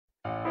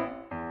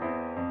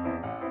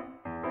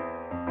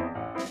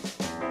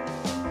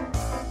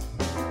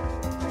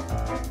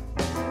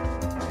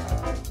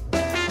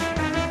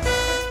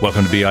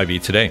Welcome to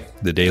BIV Today,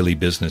 the daily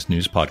business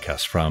news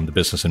podcast from the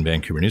Business in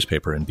Vancouver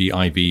newspaper and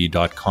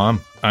BIV.com.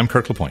 I'm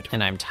Kirk LaPointe.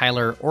 And I'm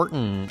Tyler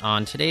Orton.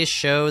 On today's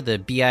show, the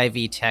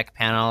BIV Tech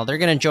panel, they're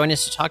going to join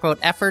us to talk about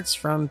efforts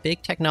from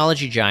big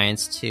technology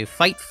giants to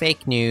fight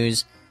fake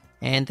news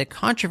and the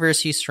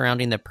controversy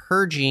surrounding the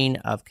purging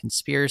of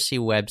conspiracy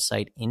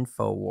website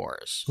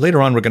InfoWars.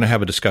 Later on, we're going to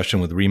have a discussion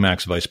with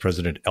RE/MAX Vice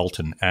President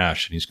Elton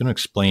Ash, and he's going to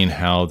explain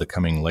how the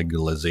coming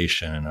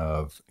legalization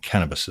of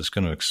cannabis is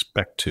going to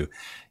expect to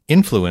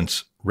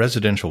influence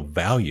residential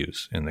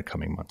values in the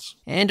coming months.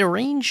 And a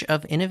range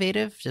of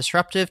innovative,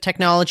 disruptive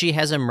technology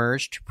has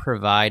emerged to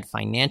provide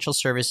financial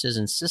services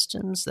and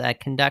systems that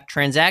conduct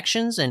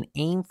transactions and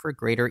aim for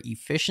greater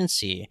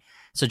efficiency.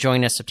 So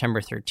join us September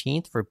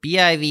 13th for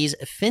BIV's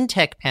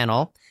FinTech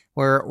panel,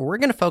 where we're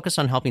going to focus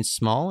on helping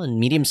small and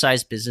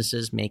medium-sized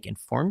businesses make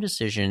informed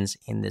decisions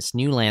in this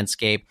new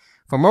landscape.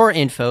 For more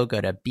info, go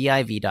to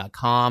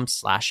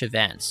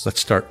biv.com/events. Let's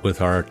start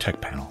with our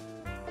tech panel.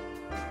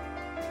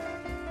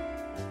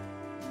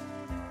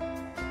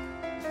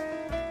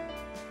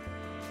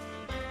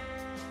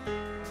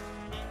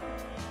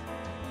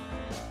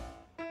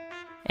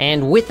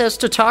 And with us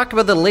to talk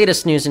about the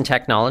latest news in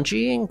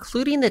technology,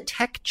 including the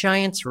tech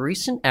giant's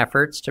recent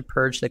efforts to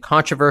purge the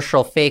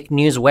controversial fake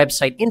news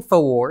website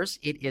InfoWars,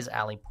 it is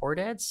Ali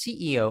Pourdad,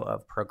 CEO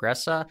of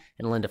Progressa,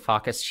 and Linda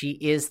Faucus. She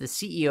is the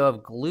CEO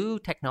of Glue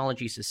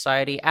Technology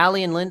Society.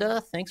 Ali and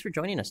Linda, thanks for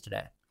joining us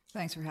today.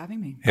 Thanks for having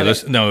me. Hey,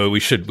 listen, no, we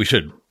should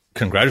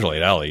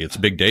congratulate Ali. It's a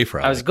big day for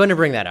Ali. I was going to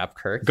bring that up,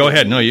 Kirk. Go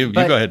ahead. No, you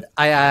go ahead.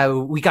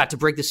 We got to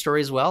break the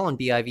story as well on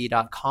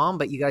BIV.com,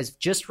 but you guys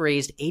just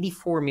raised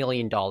 $84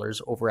 million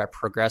over at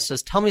Progressa.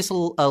 Tell me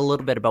a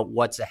little bit about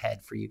what's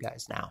ahead for you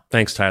guys now.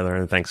 Thanks, Tyler,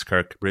 and thanks,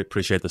 Kirk.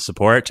 Appreciate the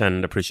support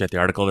and appreciate the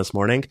article this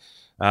morning.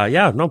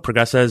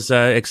 Progressa is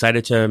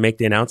excited to make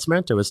the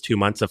announcement. It was 2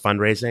 months of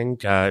fundraising,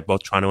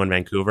 both Toronto and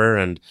Vancouver,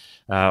 and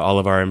all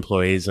of our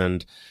employees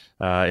and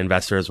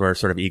investors were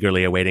sort of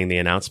eagerly awaiting the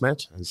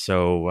announcement. And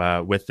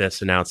so with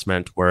this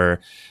announcement, we're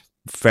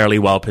fairly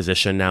well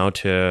positioned now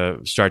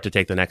to start to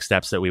take the next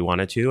steps that we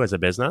wanted to as a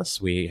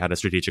business. We had a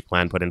strategic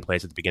plan put in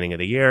place at the beginning of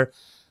the year.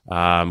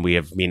 We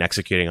have been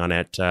executing on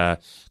it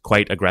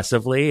quite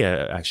aggressively,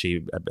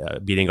 actually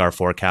beating our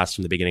forecast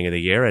from the beginning of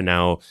the year. And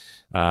now,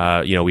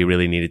 we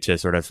really needed to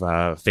sort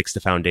of fix the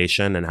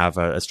foundation and have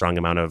a strong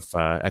amount of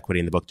equity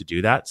in the book to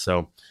do that.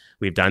 So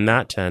we've done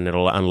that, and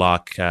it'll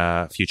unlock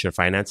future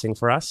financing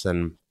for us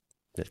and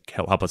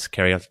help us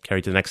carry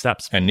to the next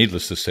steps. And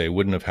needless to say,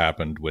 wouldn't have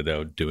happened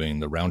without doing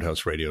the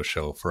Roundhouse Radio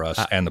Show for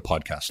us and the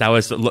podcast. That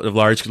was a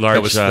large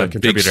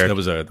contributor.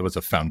 That was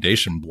a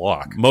foundation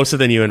block. Most of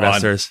the new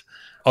investors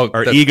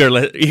are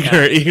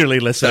eagerly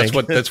listening.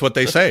 That's what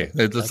they say.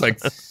 It's like,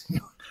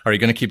 are you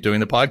going to keep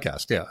doing the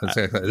podcast? Yeah,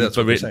 that's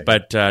what they say.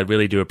 But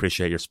really do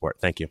appreciate your support.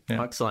 Thank you.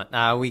 Yeah.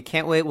 Excellent. We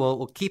can't wait.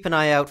 We'll keep an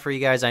eye out for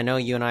you guys. I know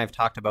you and I have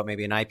talked about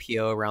maybe an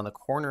IPO around the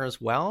corner as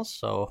well.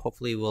 So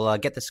hopefully we'll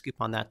get the scoop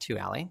on that too,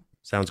 Ali.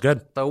 Sounds good.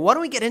 So why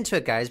don't we get into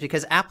it, guys?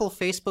 Because Apple,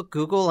 Facebook,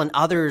 Google, and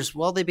others,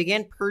 well, they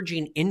began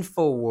purging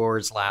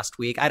InfoWars last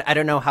week. I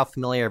don't know how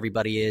familiar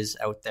everybody is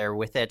out there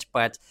with it,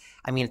 but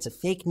I mean, it's a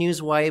fake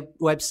news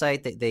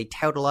website. They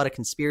tout a lot of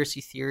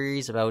conspiracy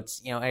theories about,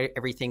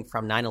 everything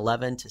from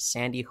 9/11 to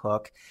Sandy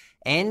Hook.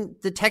 And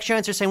the tech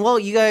giants are saying, well,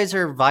 you guys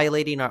are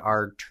violating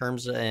our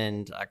terms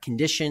and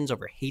conditions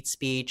over hate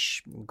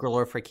speech,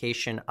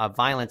 glorification of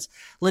violence.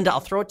 Linda, I'll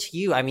throw it to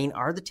you. I mean,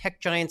 are the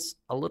tech giants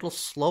a little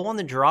slow on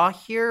the draw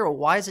here? Or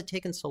why is it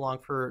taking so long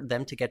for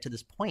them to get to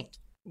this point?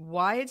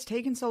 Why it's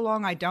taken so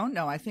long, I don't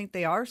know. I think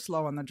they are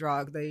slow on the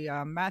draw.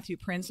 Matthew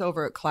Prince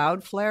over at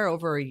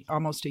Cloudflare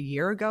almost a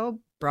year ago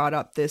brought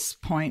up this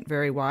point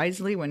very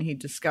wisely when he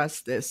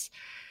discussed this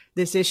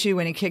issue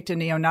when he kicked a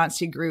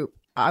neo-Nazi group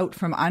out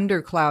from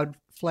under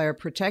Cloudflare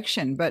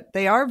protection, but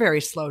they are very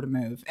slow to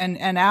move.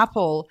 And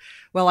Apple,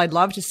 well, I'd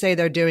love to say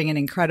they're doing an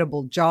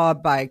incredible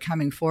job by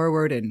coming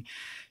forward and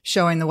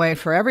showing the way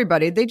for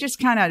everybody. They just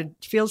kind of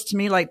feels to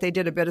me like they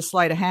did a bit of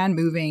sleight of hand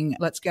moving,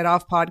 let's get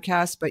off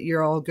podcasts, but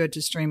you're all good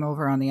to stream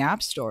over on the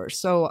App Store.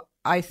 So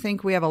I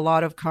think we have a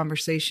lot of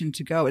conversation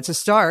to go. It's a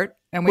start,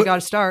 and we got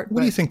to start.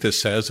 What do you think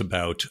this says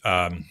about,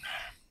 I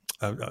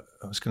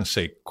was going to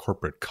say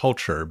corporate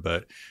culture,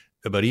 but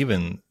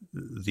even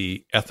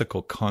the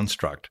ethical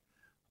construct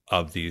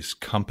of these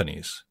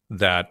companies,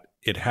 that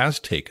it has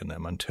taken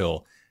them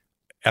until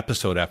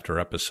episode after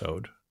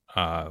episode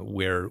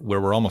where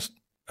we're almost,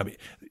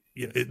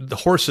 the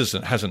horse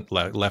hasn't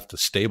left the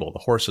stable. The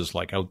horse is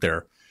like out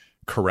there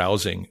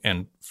carousing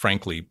and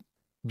frankly,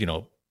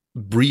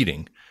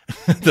 breeding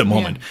at the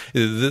moment.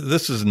 Yeah.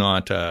 This is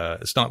not,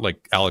 it's not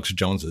like Alex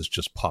Jones has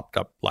just popped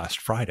up last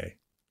Friday.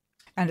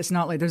 And it's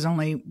not like there's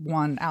only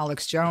one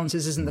Alex Jones.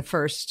 This isn't the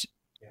first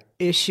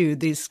issue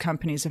these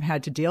companies have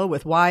had to deal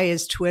with. Why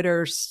is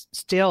Twitter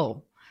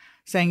still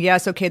saying,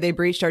 yes, okay, they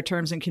breached our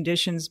terms and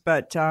conditions,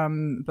 but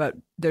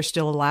they're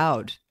still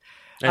allowed?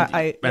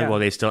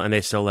 They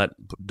still let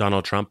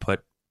Donald Trump put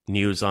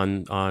news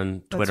on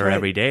Twitter right.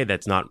 every day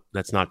that's not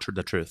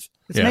the truth.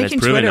 It's Yeah. And making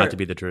it's proven Twitter not to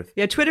be the truth.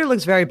 Yeah, Twitter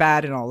looks very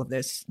bad in all of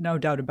this, no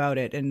doubt about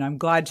it. And I'm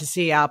glad to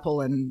see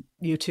Apple and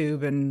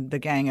YouTube and the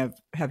gang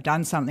have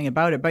done something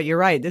about it. But you're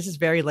right, this is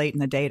very late in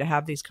the day to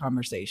have these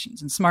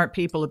conversations. And smart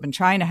people have been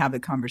trying to have the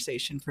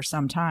conversation for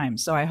some time.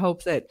 So I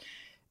hope that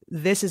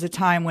this is a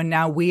time when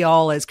now we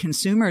all as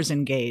consumers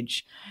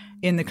engage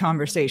in the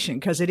conversation,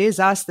 because it is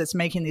us that's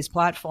making these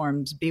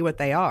platforms be what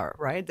they are,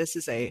 right? This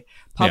is a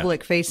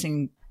public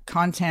facing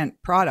content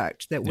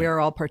product that we're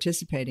all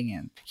participating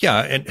in. Yeah,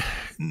 and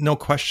no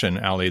question,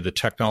 Ali, the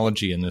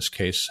technology in this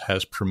case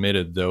has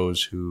permitted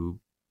those who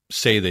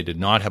say they did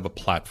not have a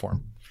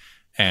platform,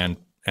 and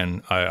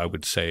I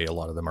would say a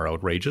lot of them are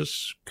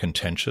outrageous,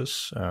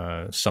 contentious.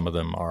 Some of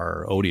them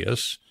are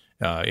odious,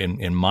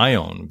 in my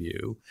own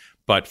view.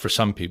 But for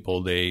some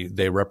people,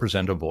 they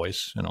represent a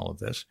voice in all of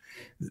this.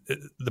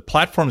 The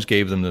platforms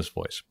gave them this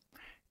voice.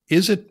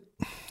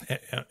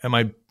 Am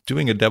I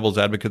doing a devil's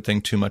advocate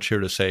thing too much here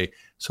to say,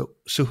 so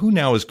who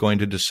now is going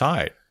to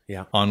decide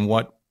on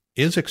what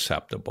is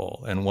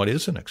acceptable and what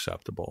isn't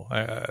acceptable?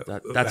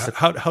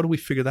 How do we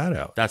figure that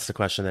out? That's the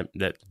question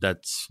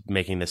that's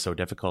making this so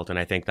difficult. And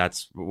I think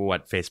that's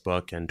what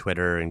Facebook and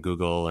Twitter and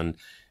Google and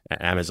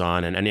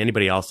Amazon and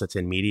anybody else that's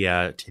in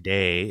media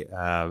today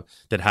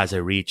that has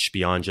a reach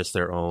beyond just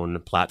their own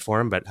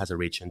platform, but has a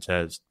reach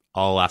into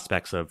all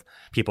aspects of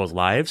people's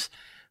lives.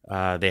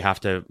 They have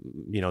to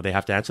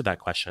answer that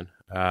question.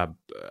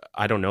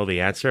 I don't know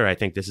the answer. I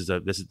think this is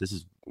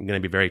going to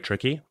be very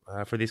tricky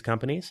for these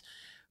companies.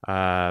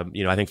 I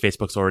think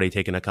Facebook's already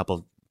taken a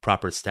couple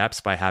proper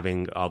steps by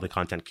having all the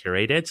content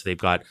curated. So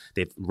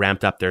they've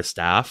ramped up their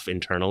staff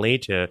internally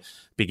to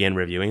begin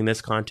reviewing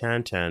this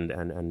content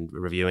and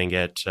reviewing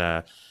it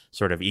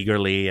sort of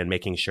eagerly and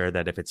making sure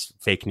that if it's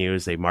fake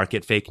news, they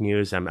market fake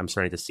news. I'm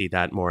starting to see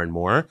that more and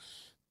more,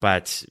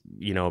 but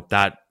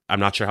that I'm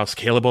not sure how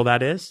scalable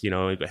that is.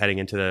 Heading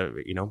into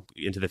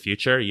the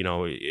future,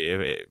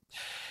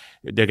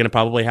 they're going to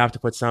probably have to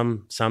put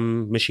some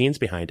machines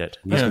behind it,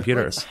 these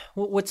computers.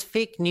 What's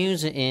fake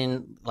news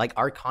in like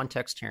our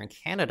context here in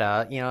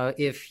Canada?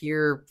 If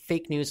you're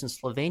fake news in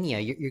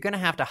Slovenia, you're going to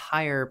have to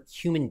hire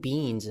human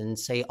beings and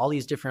say all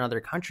these different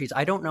other countries.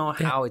 I don't know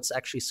how it's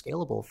actually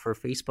scalable for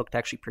Facebook to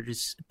actually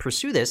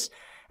pursue this.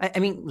 I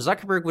mean,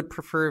 Zuckerberg would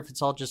prefer if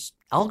it's all just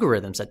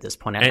algorithms at this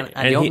point.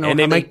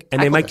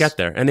 They might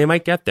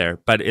get there.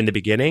 But in the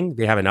beginning,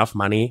 they have enough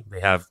money. They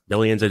have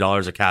billions of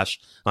dollars of cash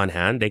on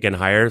hand. They can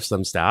hire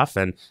some staff.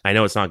 And I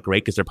know it's not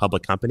great because they're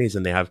public companies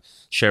and they have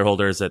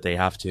shareholders that they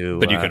have to.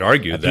 But you could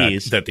argue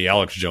appease. that the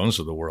Alex Jones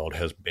of the world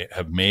have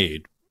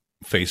made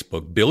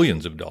Facebook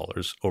billions of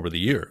dollars over the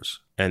years.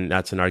 And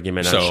that's an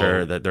argument I'm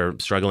sure that they're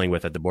struggling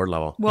with at the board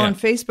level. Well, and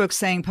Facebook's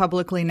saying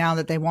publicly now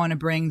that they want to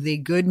bring the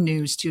good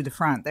news to the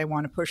front. They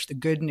want to push the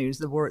good news,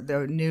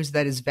 the news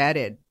that is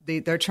vetted.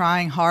 They're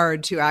trying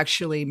hard to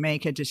actually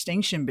make a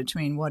distinction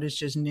between what is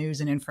just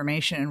news and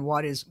information and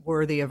what is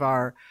worthy of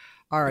our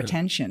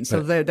attention.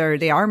 So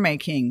they are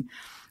making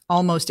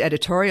almost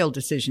editorial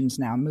decisions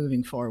now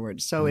moving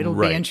forward. So it'll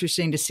be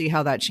interesting to see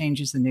how that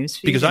changes the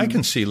newsfeed. Because I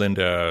can see,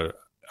 Linda,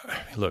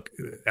 look,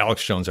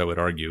 Alex Jones, I would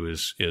argue,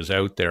 is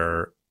out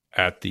there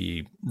at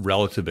the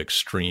relative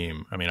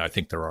extreme. I mean, I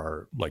think there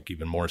are like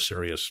even more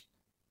serious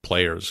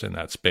players in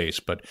that space,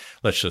 but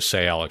let's just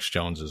say Alex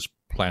Jones is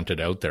planted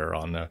out there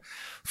on the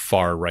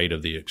far right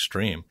of the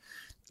extreme.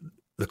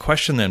 The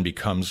question then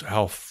becomes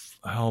how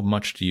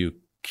much do you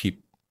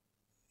keep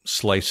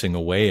slicing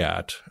away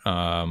at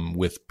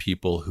with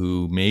people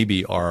who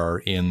maybe are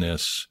in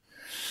this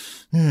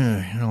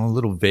a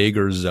little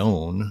vaguer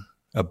zone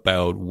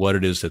about what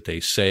it is that they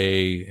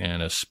say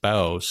and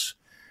espouse.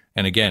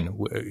 And again,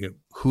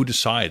 who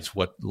decides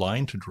what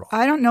line to draw?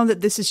 I don't know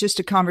that this is just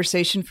a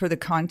conversation for the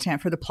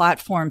content, for the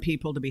platform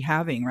people to be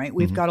having, right?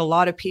 We've got a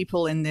lot of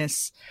people in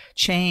this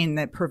chain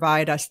that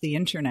provide us the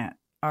internet,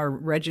 our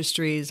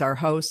registries, our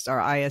hosts, our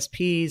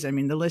ISPs. I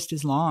mean, the list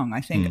is long.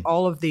 I think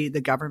all of the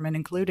government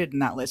included in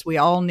that list. We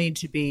all need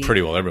to be...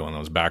 Pretty well everyone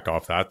was back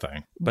off that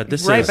thing. But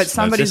this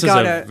is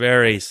a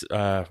very...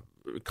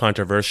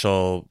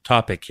 controversial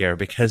topic here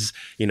because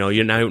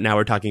now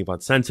we're talking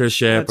about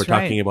censorship. We're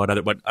talking about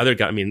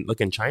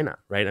look in China,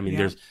 right? I mean,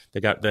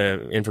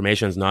 the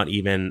information is not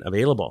even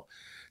available.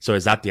 So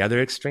is that the other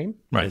extreme?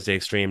 Right. Is the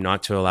extreme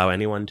not to allow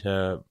anyone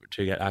to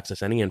get access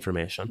to any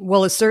information?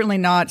 Well, it's certainly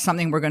not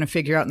something we're going to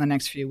figure out in the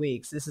next few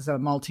weeks. This is a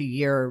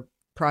multi-year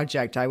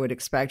project. I would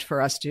expect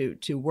for us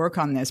to work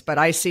on this, but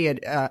I see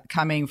it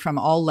coming from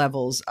all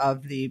levels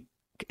of the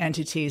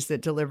entities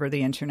that deliver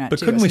the internet but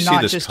to couldn't us, we see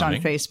not this just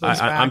coming? On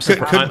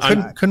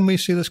Facebook's Couldn't we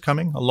see this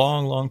coming a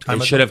long time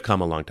ago? It should have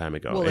come a long time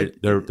ago.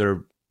 Well,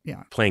 they're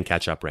playing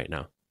catch up right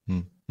now.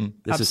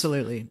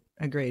 Absolutely.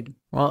 Agreed.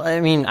 Well, I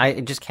mean, I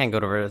just can't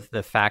get over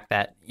the fact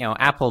that,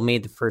 Apple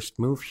made the first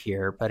move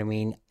here, but I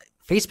mean,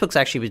 Facebook's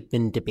actually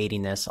been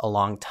debating this a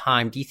long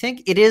time. Do you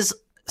think it is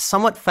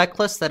somewhat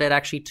feckless that it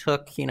actually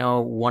took,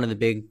 one of the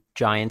big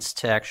giants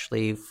to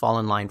actually fall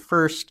in line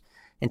first?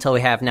 until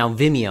we have now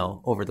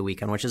Vimeo over the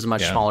weekend, which is a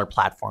much Yeah. smaller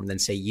platform than,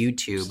 say,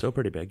 YouTube. Still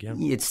pretty big, yeah.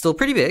 It's still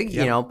pretty big,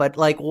 you know, but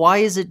like, why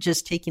is it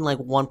just taking like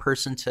one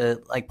person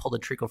to like pull the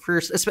trigger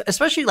first?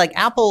 Especially like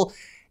Apple,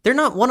 they're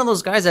not one of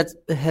those guys that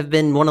have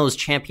been one of those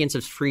champions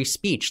of free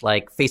speech,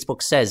 like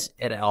Facebook says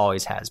it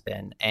always has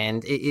been.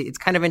 And it's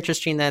kind of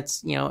interesting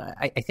that's, you know,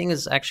 I think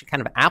it's actually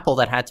kind of Apple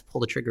that had to pull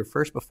the trigger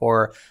first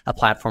before a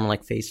platform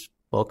like Facebook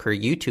or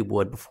YouTube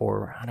would,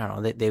 before, I don't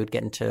know, they would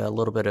get into a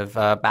little bit of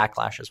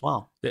backlash as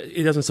well.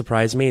 It doesn't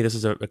surprise me. This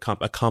is a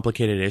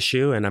complicated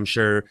issue, and I'm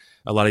sure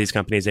a lot of these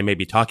companies, they may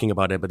be talking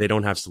about it, but they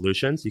don't have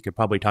solutions. You could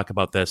probably talk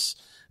about this,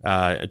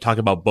 talk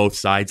about both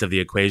sides of the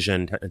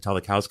equation until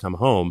the cows come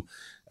home.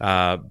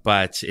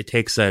 But it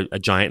takes a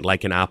giant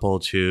like an Apple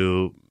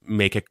to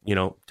make it, you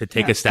know, to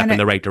take a step in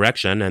the right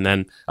direction, and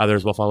then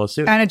others will follow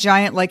suit. And a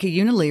giant like a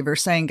Unilever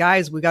saying,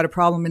 guys, we got a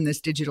problem in this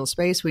digital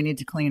space we need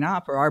to clean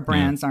up, or our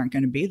brands aren't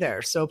going to be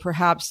there. So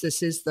perhaps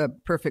this is the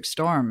perfect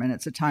storm, and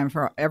it's a time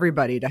for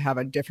everybody to have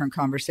a different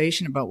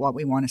conversation about what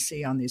we want to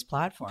see on these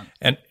platforms.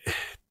 And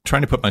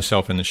trying to put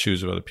myself in the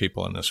shoes of other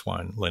people in this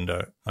one,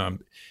 Linda,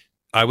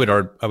 I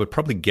would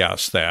probably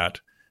guess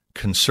that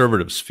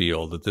conservatives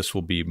feel that this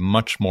will be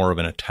much more of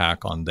an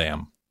attack on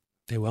them.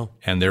 They will.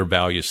 And their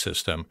value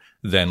system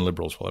than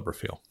liberals will ever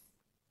feel.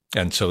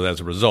 And so as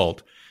a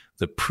result,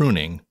 the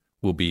pruning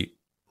will be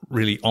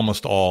really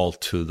almost all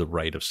to the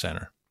right of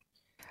center.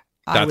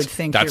 I would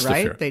think you're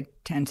right. They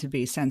tend to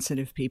be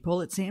sensitive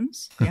people, it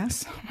seems.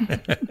 Yes.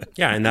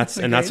 Yeah, and that's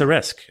a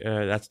risk.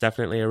 That's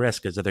definitely a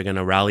risk, is that they're going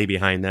to rally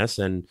behind this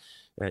and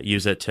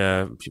use it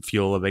to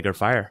fuel a bigger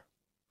fire.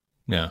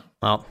 Yeah.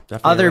 Well,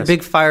 other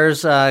big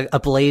fires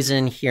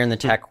ablazing here in the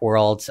tech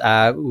world.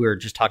 We were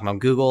just talking about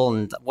Google,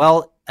 and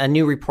well, a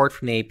new report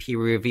from the AP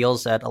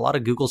reveals that a lot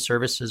of Google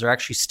services are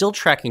actually still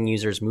tracking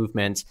users'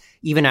 movements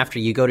even after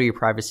you go to your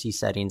privacy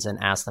settings and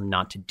ask them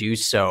not to do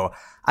so.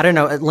 I don't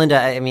know, Linda,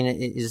 I mean,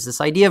 is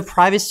this idea of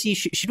privacy,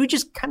 should we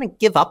just kind of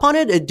give up on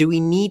it? Do we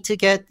need to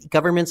get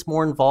governments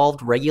more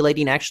involved,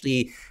 regulating,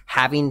 actually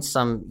having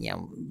some,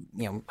 you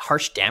know,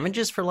 harsh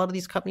damages for a lot of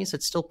these companies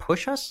that still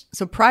push us?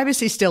 So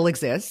privacy still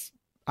exists.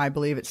 I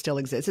believe it still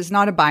exists. It's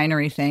not a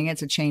binary thing.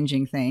 It's a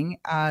changing thing.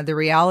 The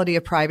reality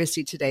of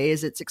privacy today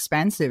is it's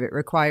expensive. It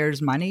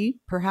requires money,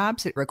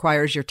 perhaps. It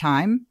requires your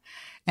time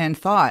and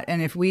thought.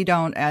 And if we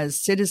don't, as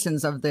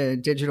citizens of the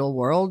digital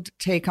world,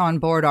 take on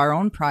board our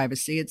own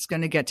privacy, it's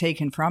going to get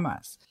taken from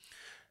us.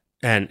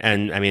 And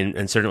I mean,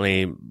 and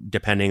certainly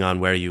depending on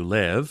where you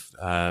live,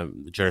 the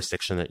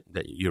jurisdiction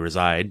that you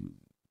reside,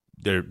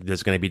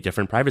 there's going to be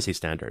different privacy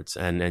standards.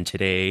 And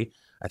today,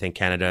 I think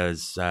Canada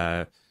is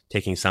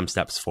taking some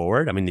steps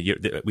forward. I mean,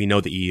 we know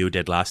the EU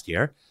did last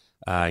year,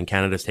 and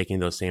Canada's taking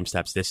those same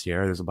steps this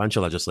year. There's a bunch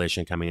of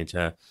legislation coming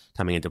into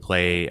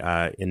play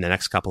in the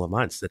next couple of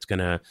months that's going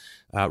to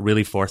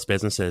really force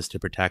businesses to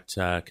protect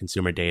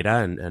consumer data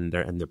and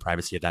the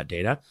privacy of that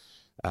data.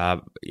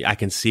 I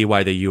can see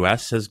why the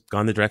U.S. has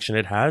gone the direction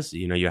it has.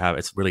 You know,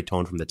 it's really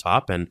toned from the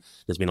top, and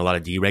there's been a lot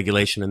of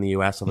deregulation in the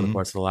U.S. over the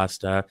course of the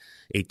last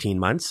 18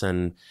 months.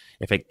 And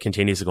if it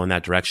continues to go in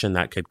that direction,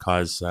 that could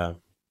cause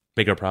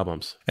bigger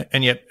problems.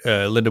 And yet,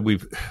 Linda,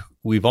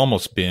 we've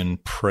almost been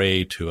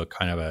prey to a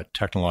kind of a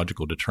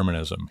technological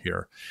determinism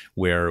here,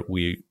 where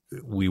we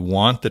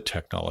want the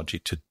technology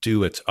to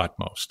do its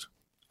utmost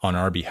on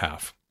our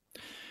behalf,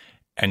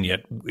 and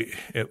yet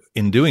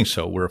in doing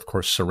so, we're of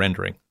course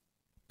surrendering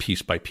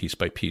piece by piece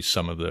by piece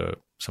some of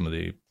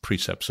the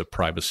precepts of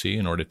privacy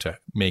in order to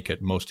make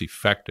it most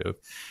effective.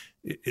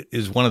 It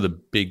is one of the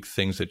big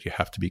things that you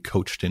have to be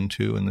coached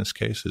into in this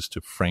case, is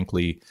to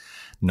frankly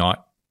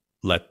not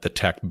let the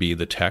tech be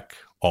the tech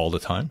all the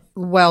time?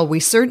 Well, we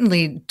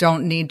certainly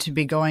don't need to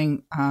be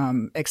going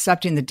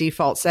accepting the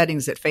default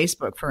settings that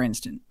Facebook, for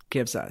instance,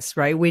 gives us,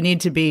 right? We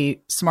need to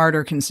be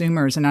smarter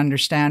consumers and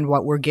understand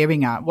what we're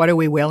giving up. What are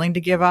we willing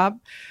to give up?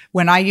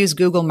 When I use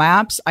Google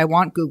Maps, I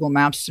want Google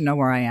Maps to know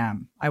where I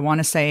am. I want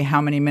to say, how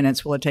many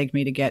minutes will it take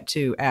me to get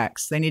to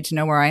X? They need to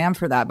know where I am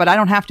for that, but I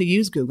don't have to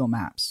use Google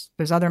Maps.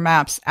 There's other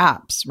maps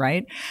apps,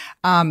 right?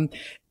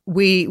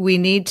 We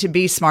need to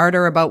be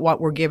smarter about what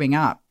we're giving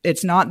up.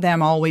 It's not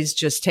them always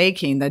just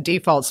taking. The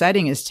default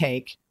setting is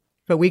take,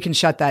 but we can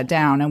shut that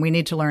down, and we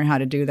need to learn how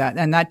to do that.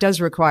 And that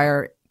does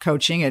require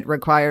coaching. It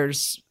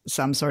requires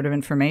some sort of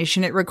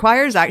information. It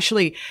requires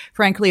actually,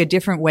 frankly, a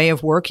different way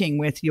of working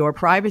with your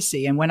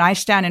privacy. And when I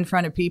stand in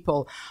front of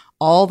people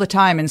all the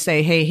time and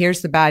say, hey,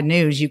 here's the bad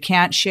news, you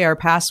can't share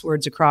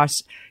passwords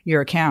across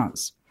your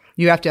accounts.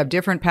 You have to have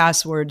different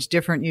passwords,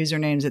 different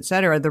usernames, et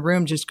cetera. The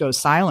room just goes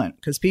silent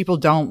because people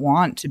don't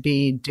want to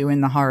be doing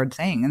the hard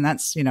thing. And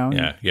that's,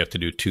 Yeah, you have to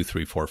do 2,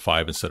 3, 4,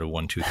 5 instead of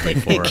 1, 2, 3,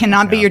 4. It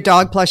cannot be your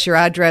dog plus your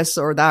address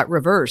or that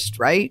reversed,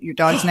 right? Your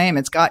dog's name.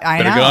 It's got,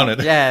 I know. Go on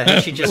it.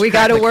 Yeah, she just we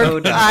got to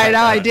work. I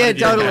know, I did,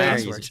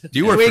 totally. Do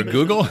you work for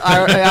Google?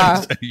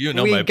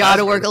 We got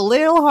to work a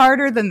little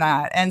harder than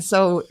that. And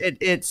so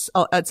it's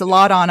a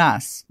lot on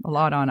us,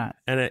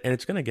 And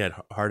it's going to get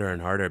harder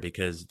and harder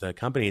because the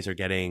companies are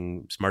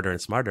getting smarter and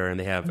smarter, and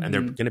and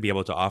they're going to be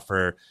able to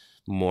offer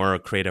more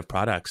creative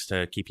products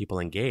to keep people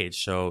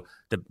engaged. So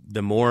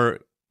the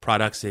more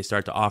products they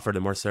start to offer,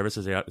 the more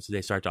services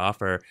they start to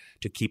offer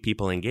to keep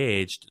people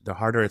engaged, the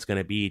harder it's going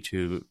to be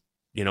to,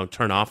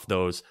 turn off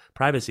those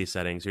privacy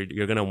settings.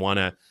 You're going to want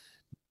to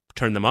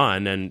turn them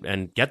on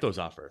and get those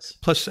offers.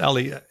 Plus,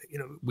 Ali,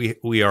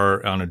 we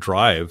are on a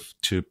drive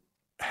to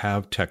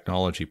have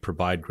technology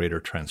provide greater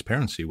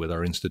transparency with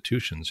our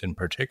institutions in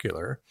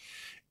particular.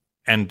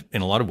 And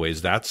in a lot of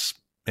ways, that's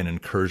an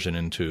incursion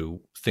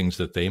into things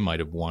that they might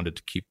have wanted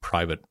to keep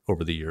private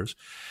over the years.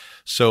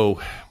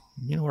 So,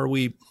 are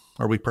we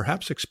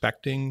perhaps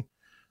expecting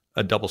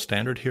a double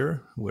standard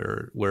here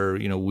where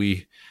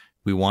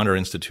we want our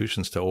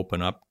institutions to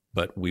open up,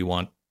 but we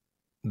want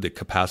the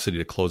capacity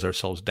to close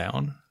ourselves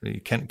down?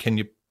 Can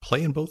you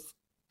play in both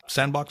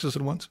sandboxes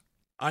at once?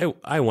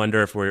 I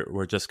wonder if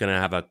we're just going to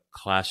have a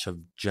clash of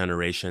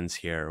generations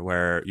here,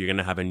 where you're going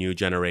to have a new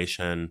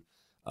generation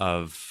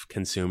of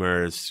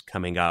consumers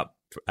coming up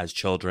as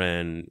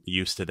children,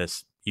 used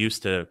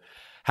to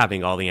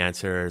having all the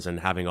answers and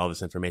having all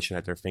this information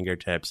at their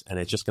fingertips, and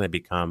it's just going to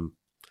become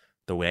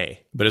the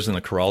way. But isn't the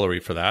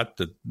corollary for that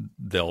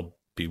they'll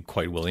be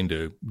quite willing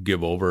to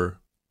give over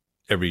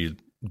every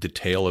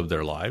detail of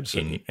their lives,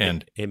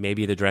 and it may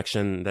be the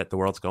direction that the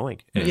world's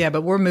going. Yeah,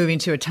 but we're moving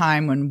to a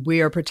time when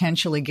we are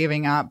potentially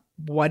giving up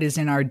what is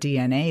in our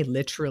DNA,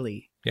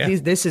 literally. Yeah.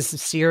 This is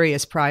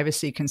serious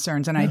privacy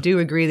concerns. And I do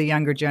agree the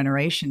younger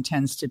generation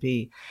tends to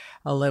be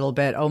a little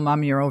bit, oh,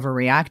 mom, you're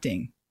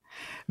overreacting.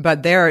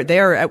 But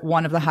they're at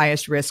one of the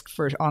highest risk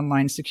for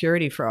online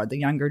security fraud, the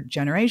younger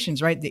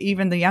generations, right?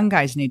 Even the young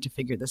guys need to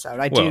figure this out.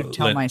 I do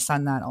tell my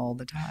son that all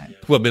the time.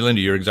 Well,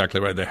 Belinda, you're exactly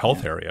right. The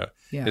health area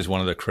is one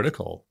of the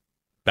critical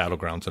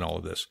battlegrounds in all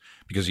of this.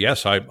 Because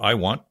yes, I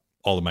want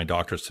all of my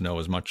doctors to know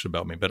as much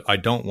about me, but I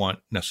don't want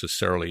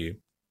necessarily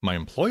my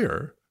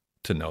employer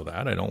to know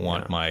that. I don't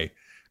want my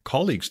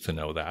colleagues to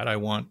know that. I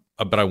want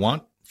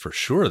for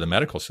sure the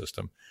medical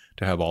system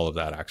to have all of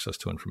that access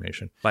to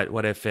information. But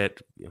what if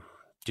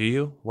do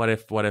you? What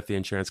if the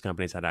insurance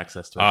companies had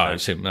access to it? I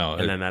see. No,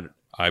 and then that.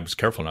 I was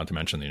careful not to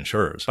mention the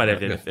insurers. But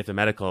if the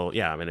medical,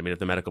 if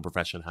the medical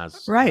profession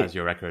has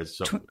your records,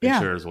 so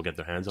insurers will get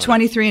their hands on it.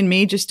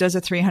 23andMe just does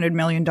a $300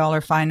 million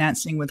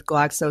financing with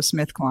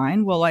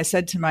GlaxoSmithKline. Well, I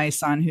said to my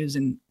son, who's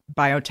a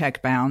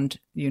biotech-bound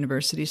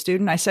university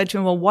student, I said to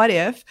him, well, what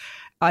if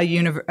a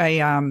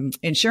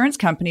insurance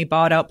company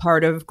bought out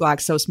part of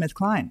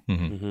GlaxoSmithKline,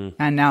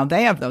 and now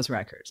they have those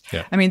records?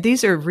 Yeah. I mean,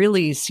 these are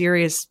really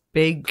serious,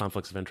 big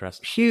conflicts of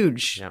interest,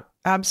 huge,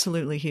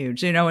 absolutely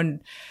huge.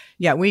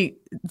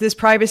 This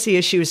privacy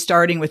issue is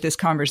starting with this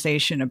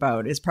conversation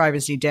about, is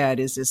privacy dead?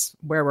 Is this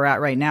where we're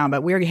at right now?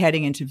 But we're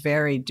heading into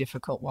very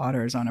difficult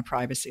waters on a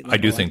privacy level. I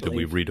do think that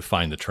we've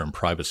redefined the term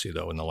privacy,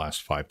 though, in the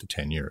last 5 to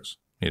 10 years.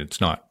 It's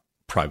not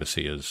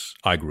privacy as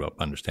I grew up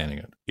understanding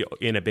it.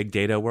 In a big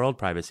data world,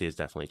 privacy has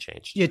definitely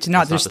changed. It's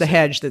not just the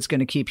hedge that's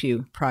going to keep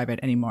you private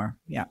anymore.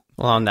 Yeah.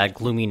 Well, on that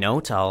gloomy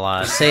note,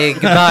 I'll say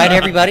goodbye to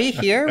everybody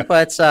here,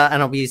 but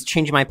and I'll be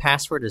changing my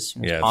password as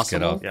soon as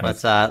possible.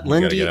 But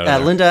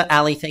Linda,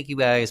 Ali, thank you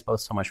guys both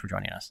so much for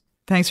joining us.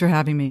 Thanks for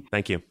having me.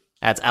 Thank you.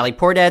 That's Ali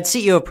Pourdad,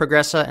 CEO of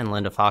Progressa, and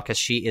Linda Faucus.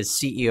 She is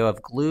CEO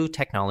of Glue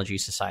Technology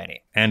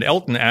Society. And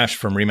Elton Ash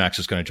from Remax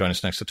is going to join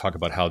us next to talk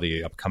about how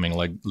the upcoming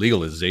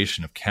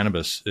legalization of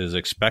cannabis is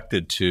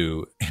expected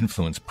to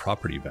influence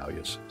property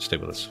values. Stay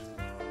with us.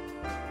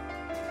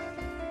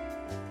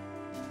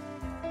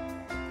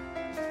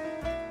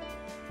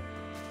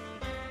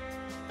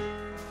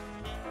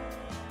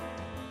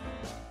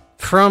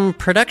 From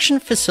production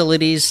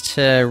facilities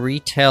to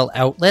retail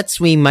outlets,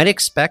 we might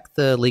expect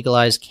the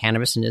legalized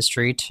cannabis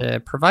industry to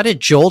provide a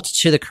jolt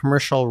to the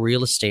commercial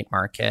real estate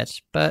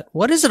market. But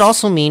what does it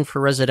also mean for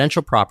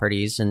residential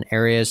properties and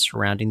areas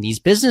surrounding these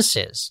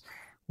businesses?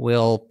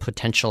 Will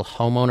potential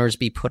homeowners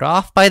be put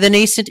off by the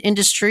nascent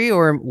industry,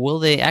 or will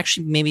they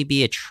actually maybe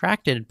be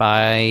attracted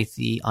by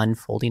the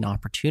unfolding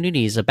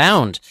opportunities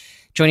abound?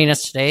 Joining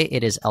us today,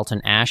 it is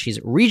Elton Ash. He's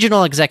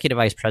Regional Executive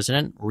Vice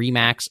President,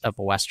 Remax of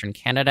Western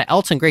Canada.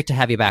 Elton, great to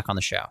have you back on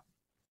the show.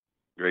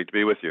 Great to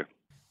be with you.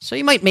 So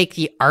you might make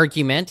the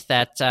argument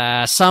that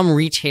some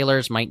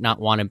retailers might not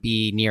want to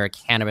be near a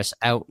cannabis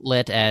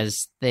outlet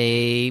as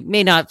they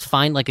may not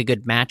find like a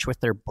good match with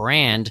their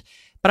brand.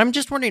 But I'm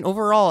just wondering,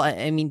 overall,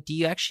 I mean, do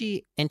you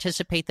actually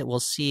anticipate that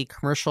we'll see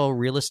commercial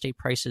real estate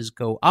prices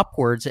go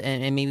upwards,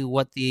 and maybe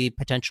what the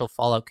potential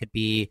fallout could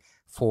be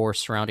for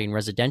surrounding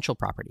residential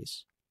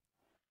properties?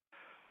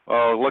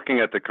 Well, looking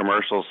at the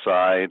commercial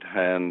side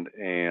and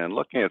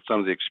looking at some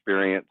of the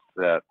experience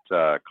that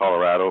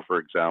Colorado, for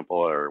example,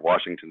 or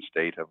Washington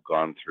State have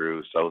gone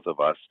through south of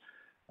us,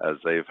 as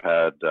they've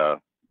had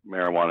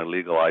marijuana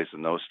legalized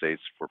in those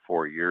states for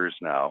 4 years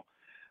now.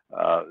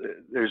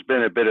 There's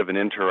been a bit of an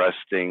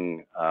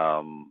interesting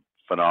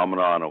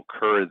phenomenon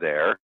occur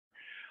there.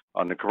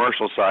 On the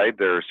commercial side,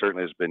 there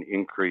certainly has been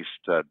increased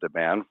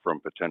demand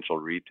from potential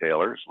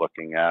retailers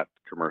looking at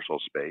commercial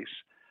space.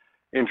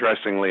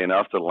 Interestingly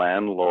enough, the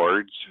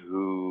landlords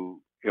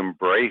who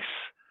embrace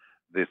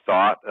the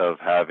thought of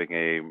having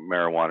a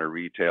marijuana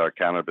retailer,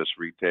 cannabis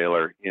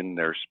retailer in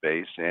their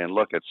space and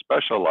look at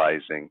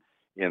specializing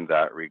in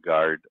that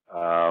regard,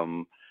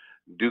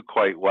 do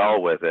quite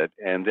well with it.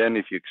 And then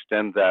if you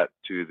extend that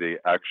to the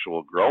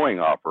actual growing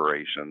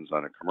operations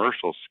on a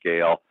commercial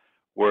scale,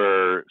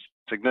 where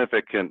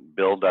significant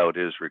build out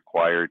is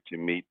required to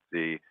meet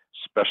the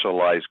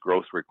specialized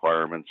growth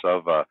requirements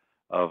of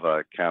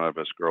a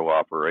cannabis grow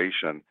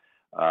operation,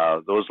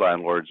 those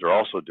landlords are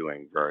also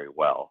doing very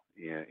well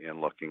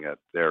in looking at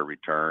their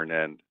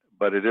return.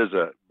 But it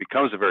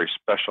becomes a very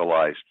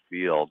specialized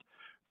field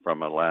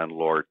from a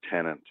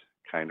landlord-tenant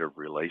kind of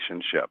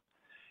relationship.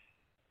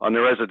 On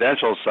the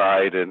residential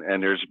side,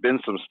 and there's been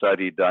some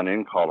study done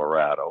in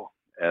Colorado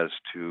as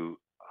to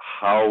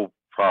how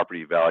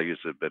property values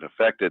have been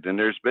affected, and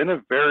there's been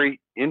a very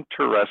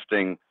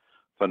interesting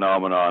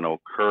phenomenon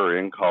occur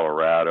in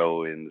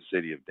Colorado in the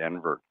city of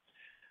Denver.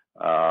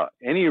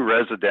 Any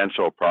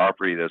residential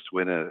property that's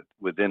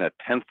within a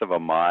tenth of a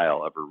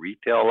mile of a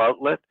retail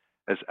outlet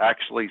has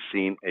actually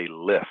seen a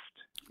lift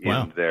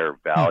in their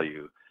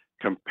value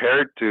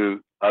compared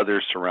to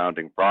other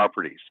surrounding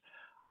properties.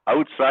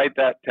 Outside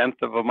that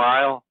tenth of a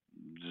mile,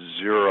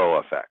 zero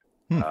effect.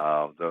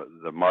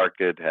 The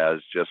market has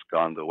just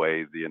gone the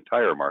way the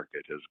entire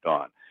market has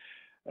gone.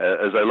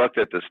 As I looked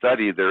at the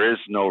study, there is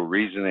no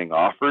reasoning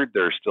offered.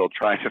 They're still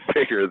trying to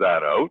figure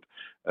that out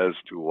as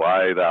to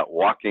why that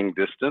walking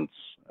distance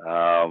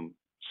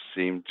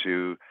seemed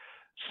to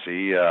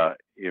see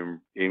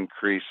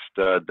increased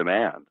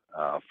demand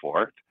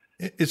for it.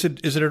 Is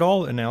it at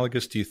all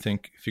analogous, do you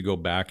think, if you go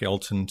back,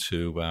 Elton,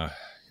 to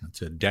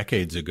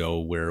decades ago,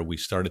 where we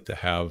started to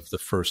have the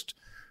first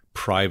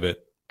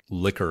private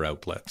liquor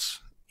outlets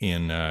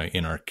in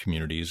our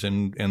communities,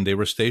 and they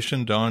were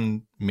stationed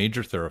on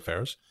major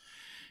thoroughfares?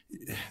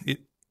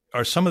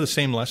 Are some of the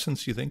same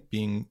lessons, you think,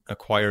 being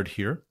acquired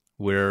here,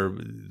 where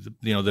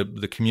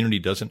the community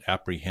doesn't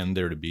apprehend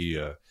there to be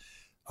a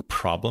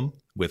problem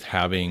with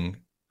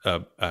having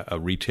a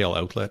retail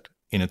outlet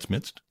in its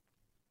midst?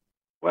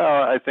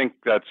 Well, I think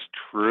that's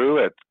true.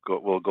 It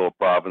will go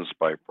province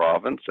by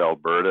province.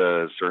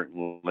 Alberta has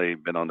certainly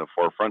been on the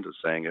forefront of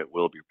saying it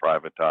will be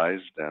privatized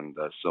and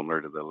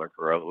similar to the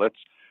liquor outlets,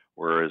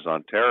 whereas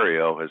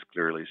Ontario has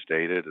clearly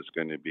stated it's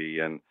going to be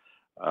in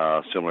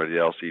similar to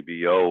the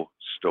LCBO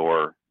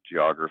store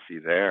geography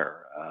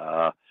there.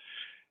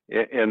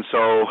 And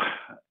so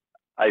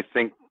I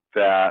think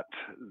that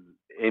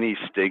any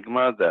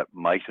stigma that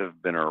might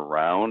have been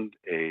around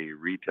a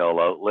retail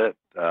outlet,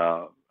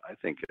 I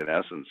think in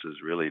essence has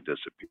really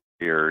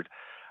disappeared.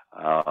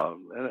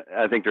 And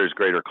I think there's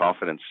greater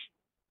confidence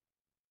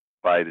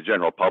by the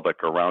general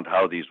public around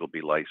how these will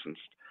be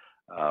licensed,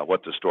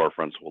 what the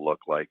storefronts will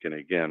look like. And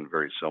again,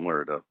 very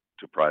similar to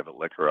private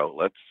liquor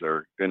outlets,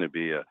 they're going to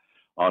be a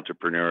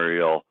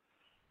entrepreneurial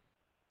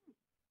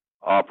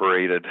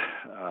operated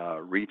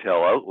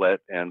retail outlet.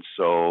 And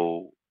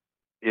so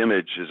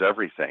image is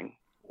everything.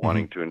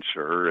 Wanting to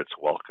ensure it's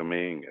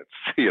welcoming, it's,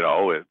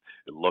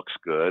 it looks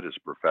good, it's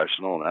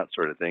professional and that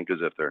sort of thing.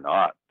 Because if they're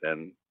not,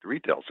 then the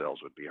retail sales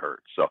would be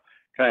hurt. So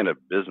kind of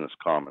business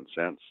common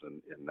sense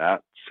in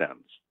that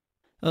sense.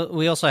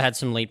 We also had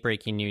some late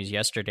breaking news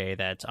yesterday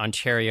that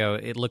Ontario,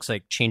 it looks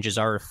like changes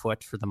are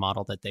afoot for the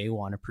model that they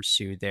want to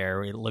pursue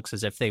there. It looks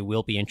as if they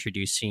will be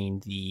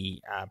introducing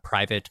the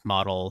private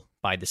model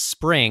by the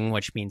spring,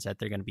 which means that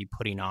they're going to be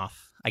putting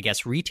off, I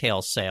guess,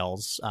 retail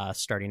sales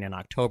starting in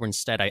October.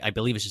 Instead, I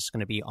believe it's just going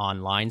to be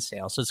online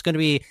sales. So it's going to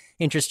be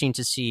interesting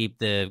to see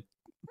the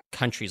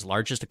country's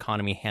largest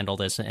economy handle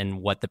this and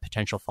what the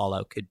potential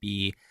fallout could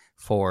be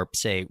for,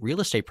 say, real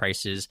estate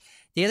prices.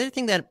 The other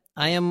thing that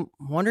I am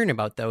wondering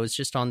about, though, is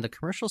just on the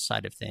commercial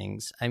side of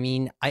things. I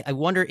mean, I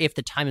wonder if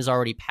the time has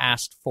already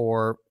passed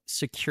for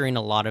securing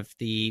a lot of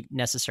the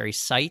necessary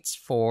sites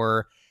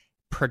for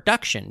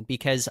production,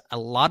 because a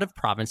lot of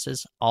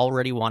provinces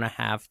already want to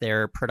have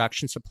their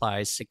production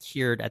supplies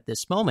secured at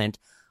this moment.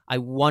 I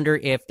wonder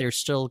if there's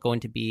still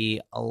going to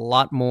be a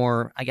lot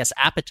more, I guess,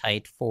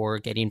 appetite for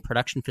getting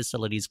production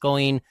facilities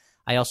going.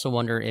 I also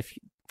wonder if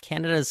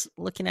Canada's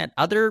looking at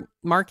other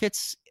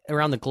markets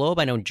around the globe.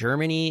 I know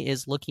Germany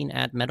is looking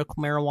at medical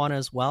marijuana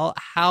as well.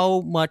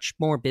 How much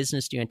more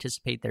business do you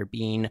anticipate there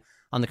being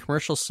on the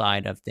commercial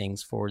side of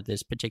things for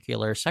this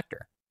particular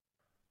sector?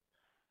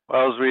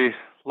 Well, as we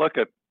look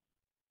at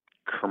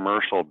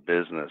commercial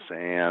business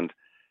and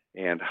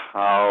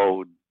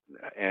how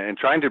and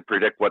trying to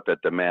predict what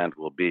that demand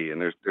will be, and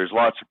there's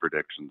lots of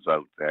predictions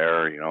out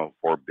there,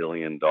 $4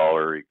 billion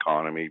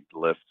economy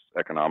lift,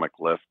 economic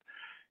lift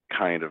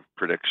kind of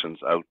predictions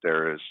out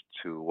there as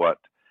to what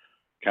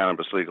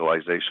cannabis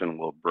legalization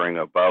will bring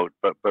about,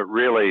 but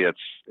really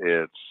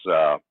it's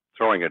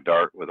throwing a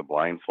dart with a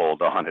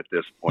blindfold on at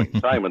this point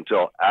in time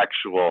until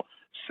actual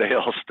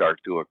sales start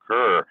to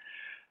occur.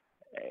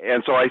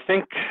 And so I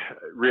think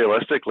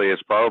realistically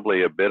it's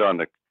probably a bit on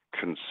the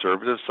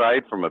conservative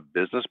side from a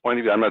business point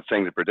of view. I'm not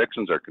saying the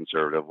predictions are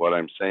conservative. What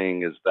I'm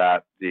saying is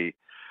that the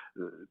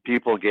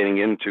people getting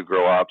into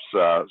grow ops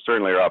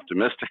certainly are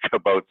optimistic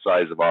about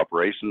size of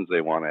operations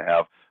they want to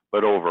have,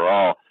 but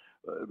overall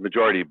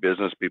majority of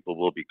business people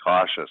will be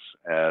cautious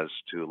as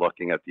to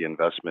looking at the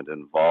investment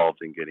involved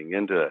in getting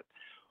into it.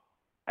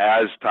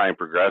 As time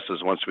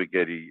progresses, once we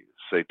get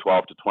say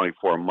 12 to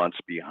 24 months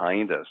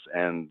behind us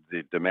and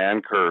the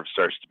demand curve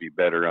starts to be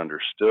better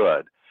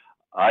understood,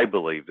 I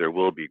believe there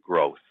will be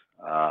growth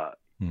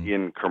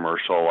in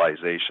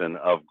commercialization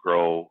of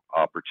grow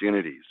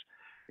opportunities.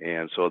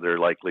 And so there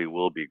likely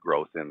will be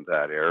growth in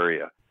that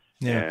area.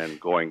 Yeah. And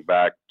going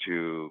back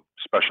to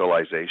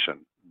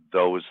specialization,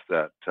 those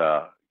that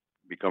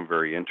become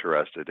very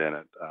interested in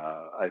it,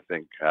 I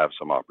think have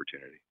some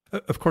opportunity.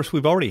 Of course,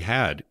 we've already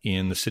had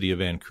in the city of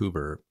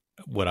Vancouver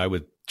what I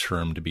would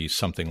term to be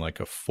something like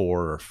a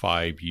 4 or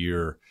 5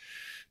 year,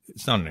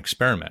 it's not an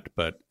experiment,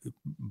 but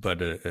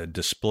a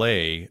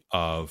display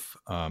of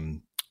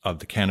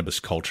the cannabis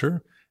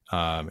culture,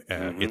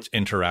 its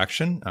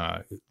interaction.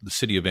 The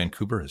city of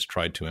Vancouver has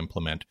tried to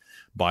implement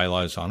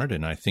bylaws on it,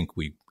 and I think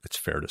it's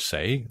fair to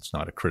say, it's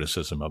not a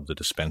criticism of the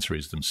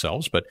dispensaries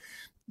themselves, but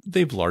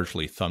they've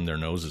largely thumbed their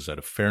noses at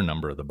a fair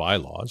number of the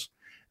bylaws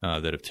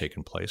that have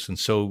taken place. And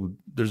so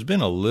there's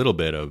been a little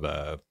bit of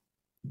a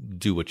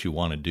do what you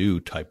want to do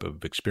type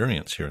of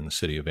experience here in the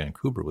city of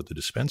Vancouver with the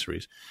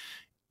dispensaries.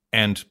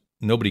 And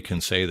nobody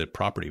can say that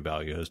property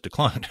value has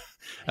declined.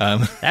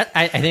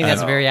 I think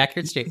that's a very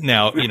accurate statement.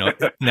 Now,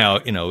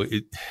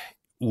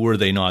 were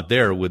they not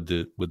there, would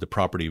the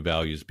property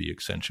values be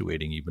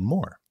accentuating even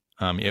more?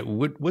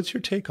 What's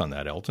your take on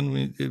that,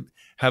 Elton?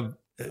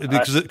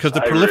 Because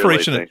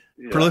the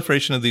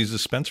proliferation of these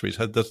dispensaries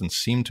doesn't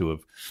seem to have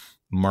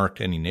marked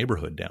any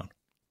neighborhood down.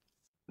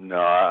 No,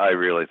 I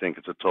really think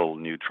it's a total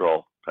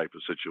neutral type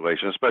of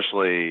situation,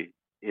 especially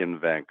in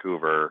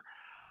Vancouver.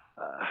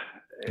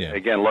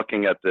 Again,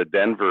 looking at the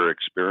Denver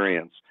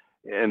experience.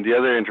 And the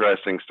other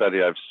interesting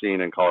study I've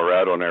seen in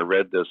Colorado, and I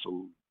read this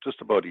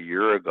just about a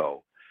year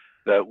ago,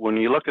 that when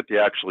you look at the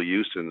actual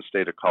use in the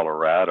state of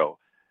Colorado,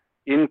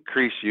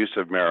 increased use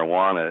of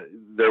marijuana,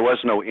 there was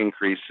no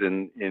increase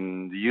in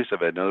the use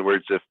of it. In other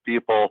words, if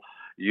people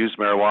used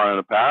marijuana in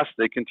the past,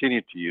 they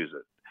continued to use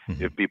it.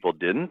 Mm-hmm. If people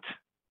didn't,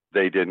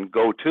 they didn't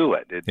go to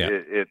it.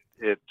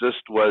 It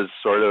just was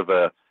sort of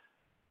a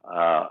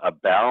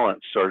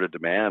balanced sort of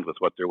demand with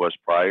what there was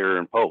prior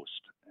and post.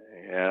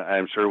 And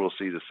I'm sure we'll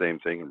see the same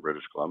thing in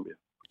British Columbia.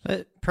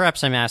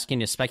 Perhaps I'm asking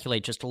to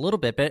speculate just a little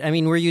bit, but I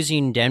mean, we're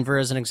using Denver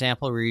as an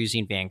example. We're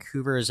using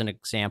Vancouver as an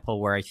example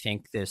where I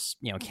think this,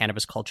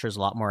 cannabis culture is a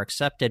lot more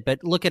accepted.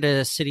 But look at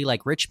a city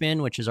like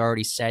Richmond, which has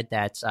already said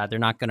that they're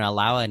not going to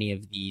allow any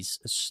of these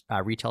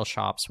retail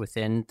shops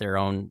within their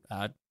own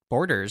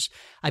borders.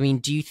 I mean,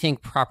 do you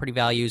think property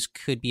values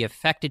could be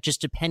affected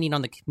just depending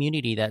on the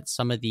community that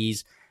some of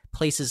these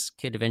places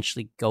could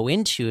eventually go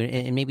into?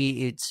 And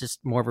maybe it's just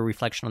more of a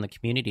reflection on the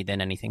community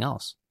than anything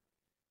else.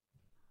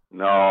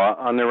 No,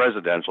 on the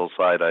residential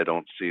side, I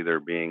don't see there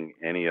being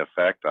any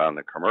effect. On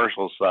the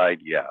commercial side,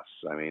 yes.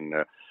 I mean,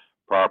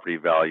 property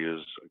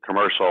values,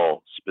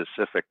 commercial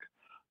specific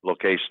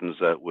locations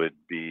that would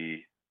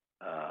be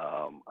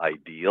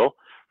ideal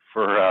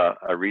for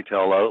a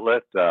retail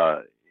outlet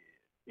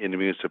in a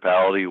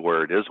municipality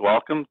where it is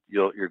welcome,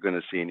 you're going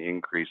to see an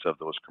increase of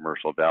those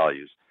commercial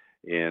values.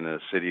 In a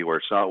city where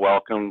it's not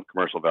welcome,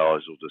 commercial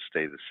values will just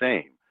stay the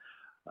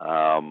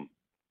same,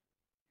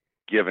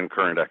 given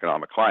current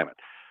economic climate.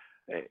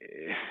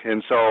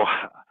 And so,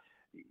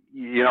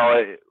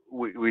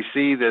 we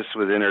see this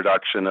with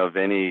introduction of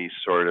any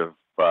sort of,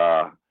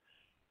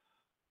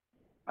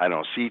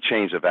 sea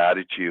change of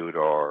attitude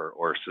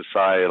or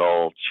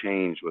societal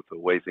change with the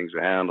way things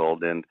are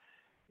handled.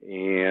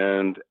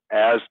 And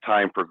as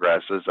time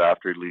progresses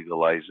after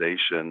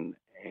legalization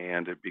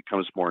and it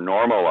becomes more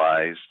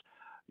normalized,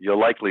 you'll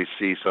likely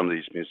see some of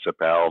these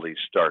municipalities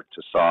start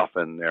to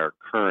soften their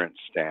current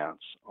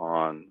stance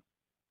on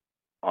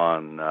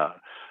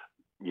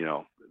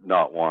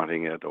not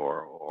wanting it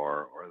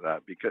or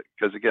that,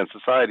 because again,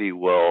 society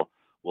will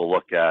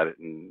look at it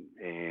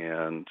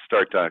and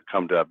start to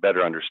come to a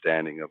better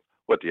understanding of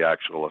what the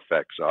actual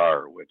effects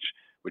are,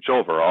 which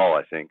overall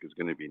I think is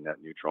going to be net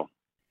neutral.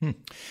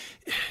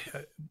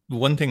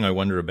 One thing I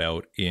wonder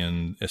about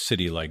in a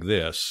city like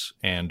this,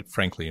 and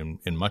frankly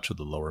in much of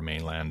the Lower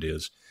Mainland,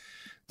 is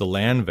the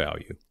land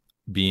value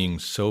being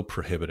so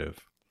prohibitive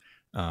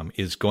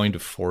is going to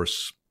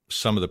force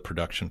some of the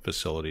production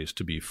facilities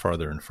to be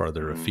farther and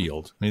farther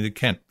afield. I mean, they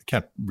can't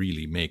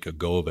really make a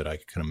go of it. I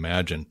can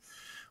imagine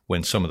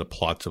when some of the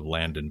plots of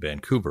land in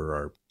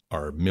Vancouver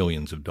are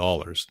millions of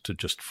dollars to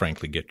just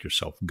frankly get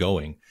yourself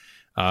going.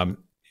 Are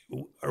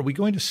we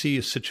going to see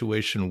a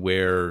situation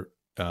where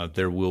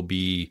there will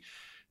be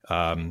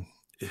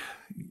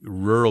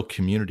rural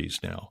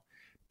communities now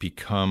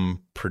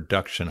become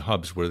production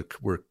hubs where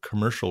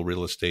commercial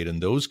real estate in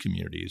those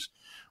communities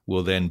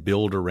will then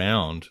build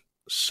around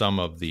some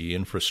of the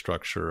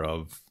infrastructure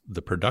of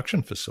the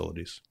production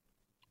facilities?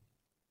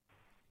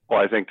 Well,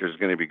 I think there's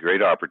going to be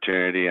great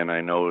opportunity, and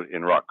I know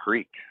in Rock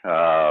Creek,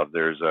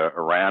 there's a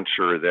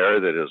rancher there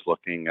that is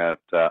looking at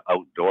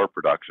outdoor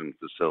production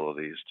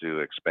facilities to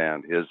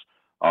expand his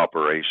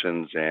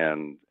operations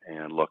and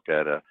look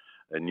at a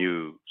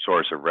new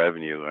source of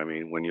revenue. I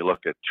mean, when you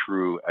look at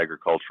true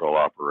agricultural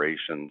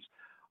operations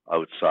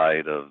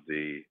outside of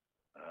the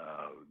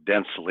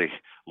densely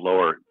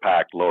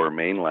lower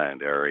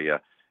mainland area,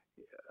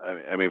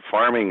 I mean,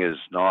 farming is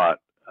not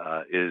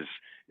is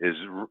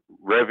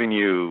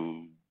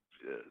revenue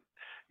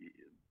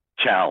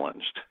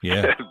challenged.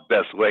 Yeah.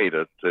 Best way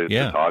to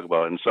talk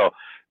about it. And so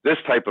this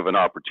type of an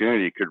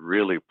opportunity could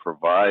really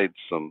provide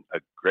a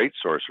great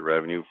source of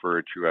revenue for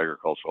a true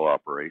agricultural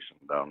operation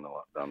down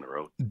the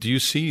road. Do you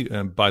see,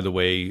 by the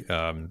way,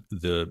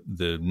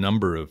 the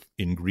number of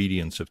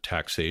ingredients of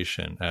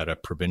taxation at a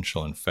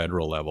provincial and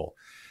federal level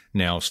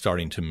now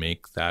starting to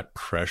make that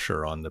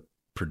pressure on the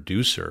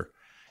producer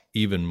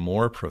even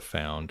more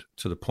profound,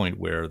 to the point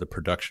where the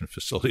production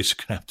facilities are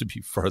going to have to be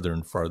farther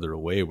and farther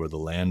away, where the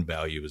land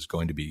value is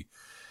going to be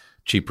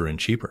cheaper and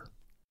cheaper?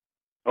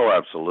 Oh,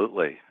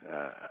 absolutely.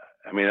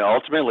 I mean,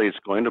 ultimately, it's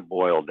going to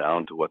boil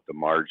down to what the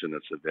margin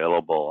that's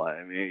available.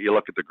 I mean, you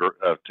look at the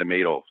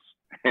tomatoes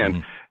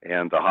and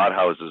the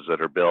hothouses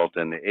that are built,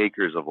 and the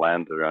acres of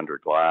land that are under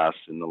glass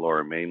in the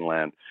Lower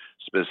Mainland,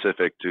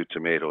 specific to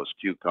tomatoes,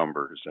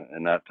 cucumbers,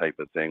 and that type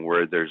of thing,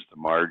 where there's the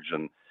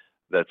margin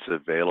that's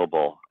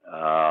available.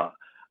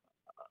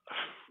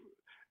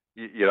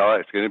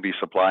 It's going to be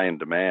supply and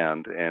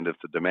demand, and if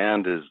the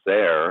demand is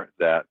there,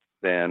 that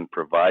then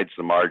provides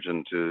the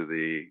margin to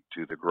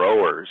the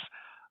growers.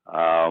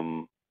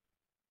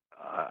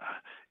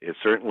 It's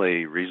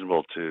certainly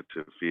reasonable to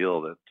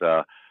feel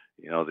that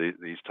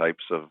these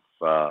types of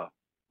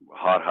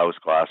hothouse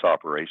glass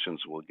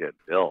operations will get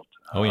built.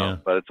 Oh yeah,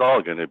 but it's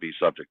all going to be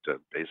subject to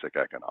basic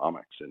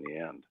economics in the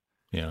end.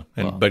 Yeah,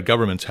 but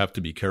governments have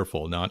to be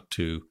careful not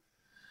to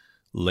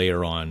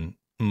layer on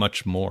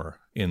much more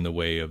in the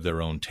way of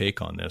their own take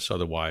on this.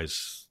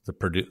 Otherwise, the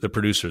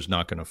producer is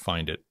not going to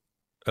find it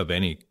of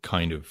any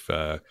kind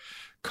of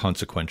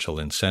consequential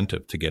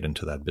incentive to get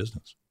into that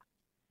business.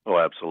 Oh,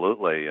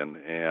 absolutely.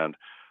 And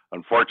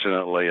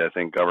unfortunately, I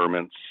think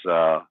governments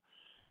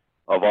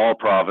of all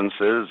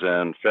provinces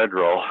and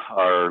federal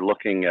are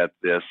looking at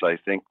this, I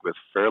think, with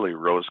fairly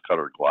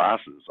rose-colored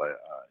glasses.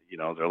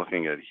 They're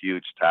looking at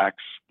huge tax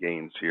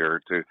gains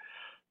here to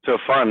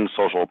fund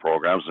social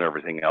programs and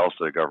everything else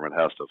that the government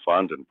has to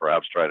fund, and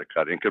perhaps try to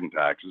cut income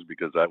taxes,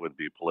 because that would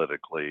be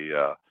politically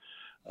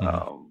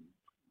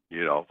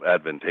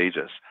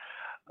advantageous.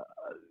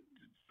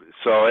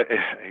 So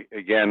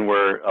again,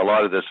 where a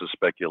lot of this is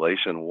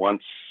speculation,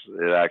 once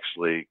it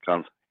actually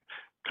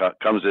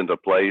comes into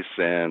place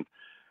and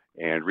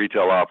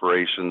retail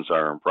operations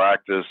are in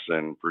practice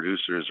and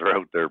producers are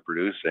out there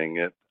producing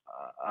it,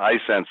 I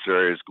sense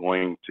there is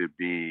going to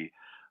be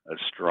a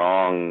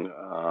strong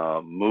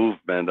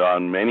movement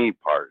on many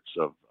parts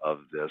of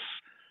this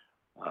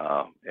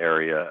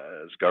area,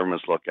 as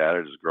governments look at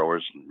it, as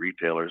growers and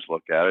retailers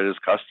look at it, as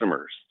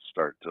customers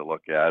start to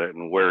look at it,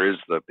 and where is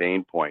the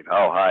pain point?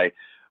 How high?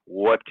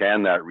 What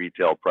can that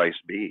retail price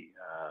be?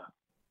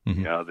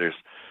 There's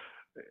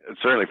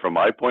certainly, from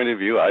my point of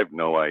view, I have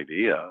no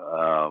idea,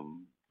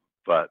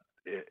 but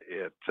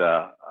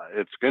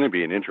it's going to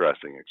be an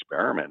interesting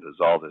experiment as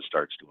all this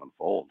starts to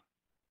unfold.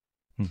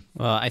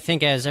 Well, I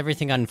think as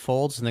everything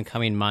unfolds in the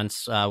coming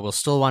months, we'll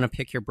still want to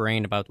pick your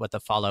brain about what the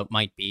fallout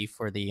might be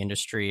for the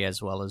industry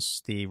as well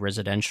as the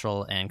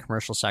residential and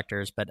commercial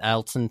sectors. But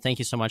Elton, thank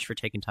you so much for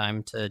taking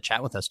time to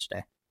chat with us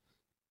today.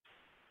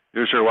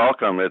 You're sure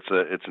welcome. It's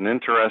an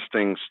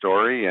interesting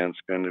story, and it's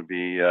going to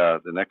be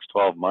the next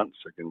 12 months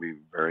are going to be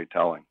very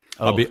telling.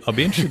 I'll be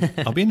interested.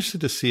 I'll be interested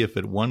to see if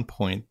at one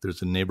point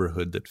there's a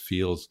neighborhood that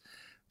feels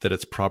that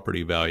its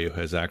property value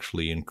has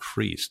actually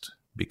increased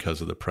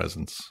because of the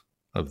presence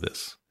of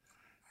this.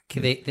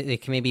 They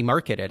can maybe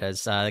market it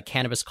as a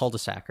cannabis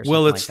cul-de-sac or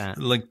something like that.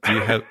 Well, like, do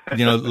you have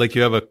like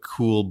you have a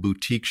cool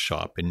boutique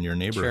shop in your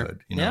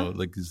neighborhood? Sure.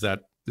 Like is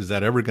that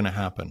ever going to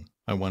happen?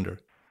 I wonder.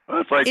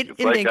 Well, it's like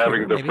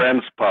having the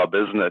Friends pub,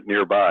 isn't it,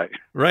 nearby?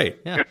 Right.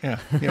 Yeah.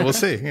 We'll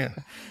see. Yeah.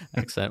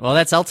 Excellent. Well,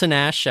 that's Elton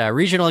Ash,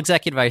 Regional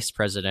Executive Vice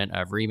President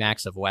of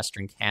RE/MAX of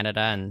Western Canada.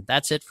 And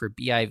that's it for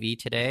BIV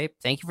today.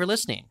 Thank you for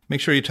listening.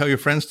 Make sure you tell your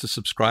friends to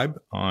subscribe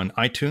on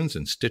iTunes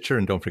and Stitcher,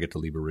 and don't forget to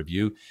leave a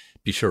review.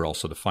 Be sure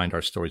also to find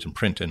our stories in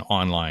print and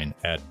online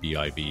at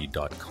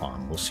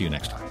biv.com. We'll see you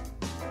next time.